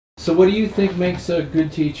So what do you think makes a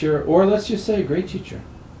good teacher, or let's just say a great teacher?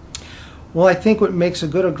 Well, I think what makes a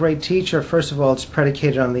good or great teacher, first of all, it's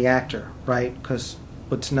predicated on the actor, right? Because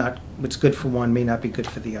what's good for one may not be good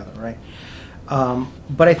for the other, right?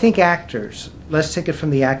 But I think actors, let's take it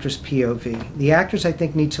from the actor's POV. The actors, I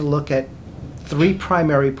think, need to look at three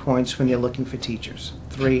primary points when you're looking for teachers.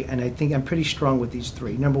 Three, and I think I'm pretty strong with these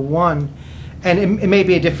three. Number one, and it may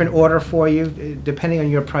be a different order for you, depending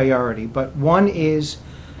on your priority, but one is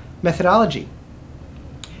methodology.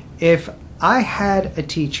 If I had a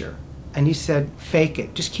teacher and he said, fake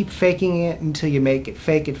it, just keep faking it until you make it,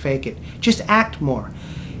 fake it, just act more.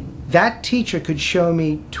 That teacher could show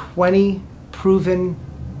me 20 proven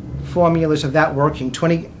formulas of that working,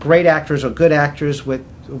 20 great actors or good actors with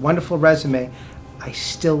a wonderful resume, I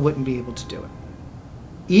still wouldn't be able to do it.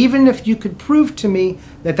 Even if you could prove to me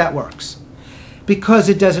that that works, because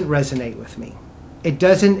it doesn't resonate with me. It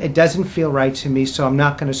doesn't feel right to me, so I'm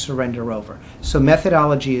not going to surrender over. So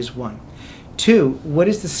methodology is one. Two, what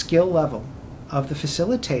is the skill level of the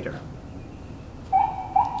facilitator?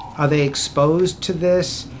 Are they exposed to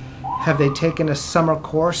this? Have they taken a summer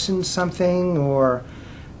course in something, or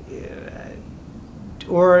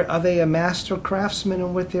are they a master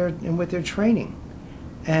craftsman with their training?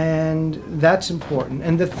 And that's important.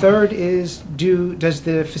 And the third is, does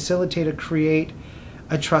the facilitator create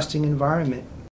a trusting environment?